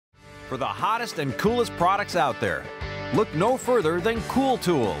for the hottest and coolest products out there. Look no further than Cool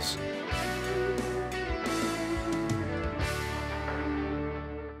Tools.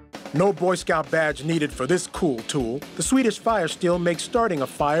 No Boy Scout badge needed for this cool tool. The Swedish Fire Steel makes starting a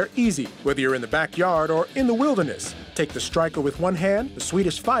fire easy, whether you're in the backyard or in the wilderness. Take the striker with one hand, the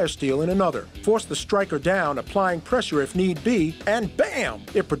Swedish Fire Steel in another. Force the striker down, applying pressure if need be, and bam!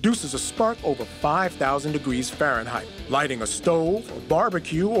 It produces a spark over 5,000 degrees Fahrenheit, lighting a stove, or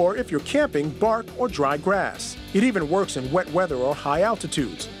barbecue, or if you're camping, bark or dry grass. It even works in wet weather or high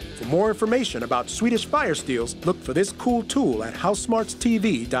altitudes. For more information about Swedish Fire Steels, look for this cool tool at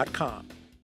HouseSmartsTV.com.